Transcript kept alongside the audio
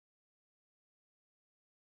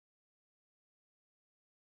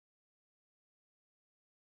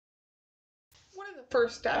One of the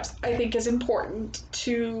first steps I think is important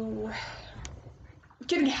to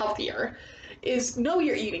getting healthier is know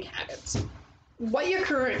your eating habits. What your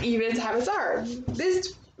current eating habits are.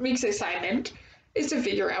 This week's assignment is to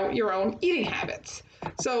figure out your own eating habits.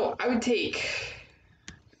 So I would take,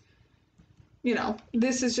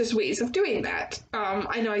 this is just ways of doing that.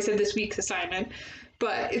 I know I said this week's assignment,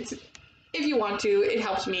 but if you want to, it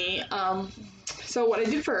helps me. So what I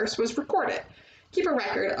did first was record it. Keep a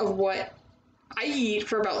record of what I eat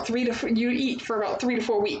for about 3 to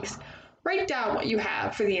 4 weeks. Write down what you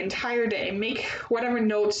have for the entire day. Make whatever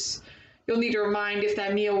notes you'll need to remind if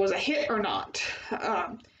that meal was a hit or not.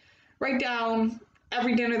 Write down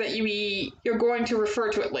every dinner that you eat. You're going to refer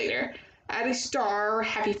to it later. Add a star,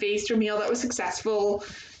 happy face to a meal that was successful.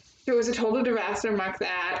 If it was a total disaster, mark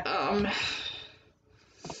that.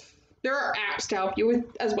 There are apps to help you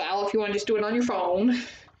with as well if you want to just do it on your phone.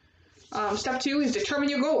 Step 2 is determine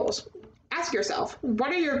your goals. Ask yourself,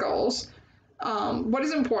 what are your goals? What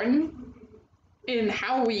is important in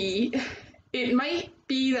how we eat? It might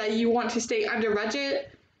be that you want to stay under budget,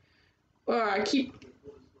 or keep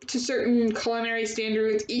to certain culinary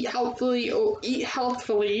standards, eat healthfully or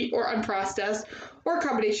unprocessed, or a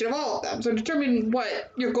combination of all of them. So determine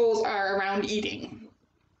what your goals are around eating.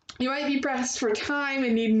 You might be pressed for time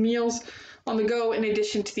and need meals on the go in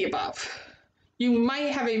addition to the above. You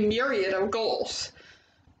might have a myriad of goals,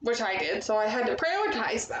 which I did, so I had to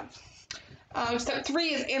prioritize them. Step 3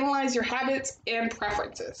 is analyze your habits and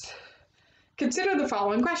preferences. Consider the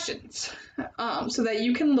following questions so that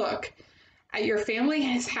you can look at your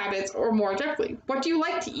family's habits or more directly. What do you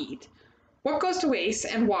like to eat? What goes to waste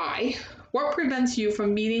and why? What prevents you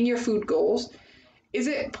from meeting your food goals? Is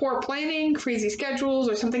it poor planning, crazy schedules,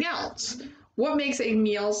 or something else? What makes a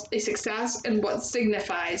meal a success and what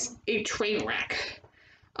signifies a train wreck?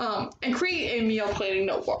 And create a meal planning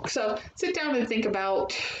notebook. So sit down and think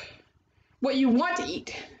about what you want to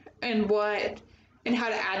eat and how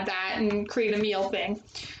to add that and create a meal thing.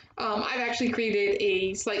 I've actually created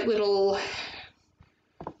a slight little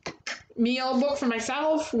meal book for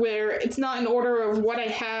myself where it's not in order of what I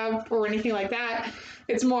have or anything like that.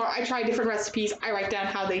 It's more, I try different recipes, I write down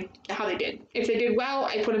how they did. If they did well,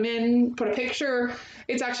 I put them in, put a picture.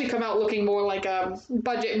 It's actually come out looking more like a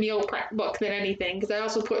budget meal prep book than anything, because I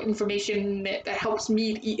also put information that helps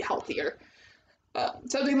me eat healthier.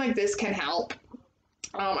 Something like this can help.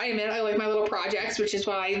 I admit I like my little projects, which is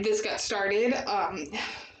why this got started.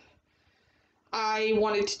 I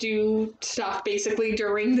wanted to do stuff basically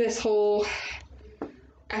during this whole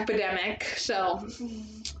epidemic, so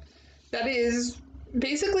that is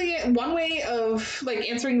basically one way of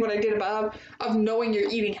answering what I did above, of knowing your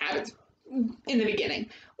eating habits in the beginning,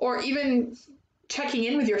 or even checking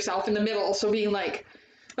in with yourself in the middle. So being like,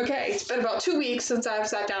 okay, it's been about 2 weeks since I've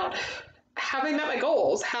sat down. Have I met my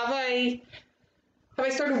goals? Have I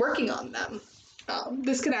started working on them?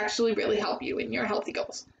 This could actually really help you in your healthy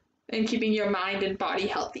goals and keeping your mind and body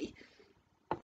healthy.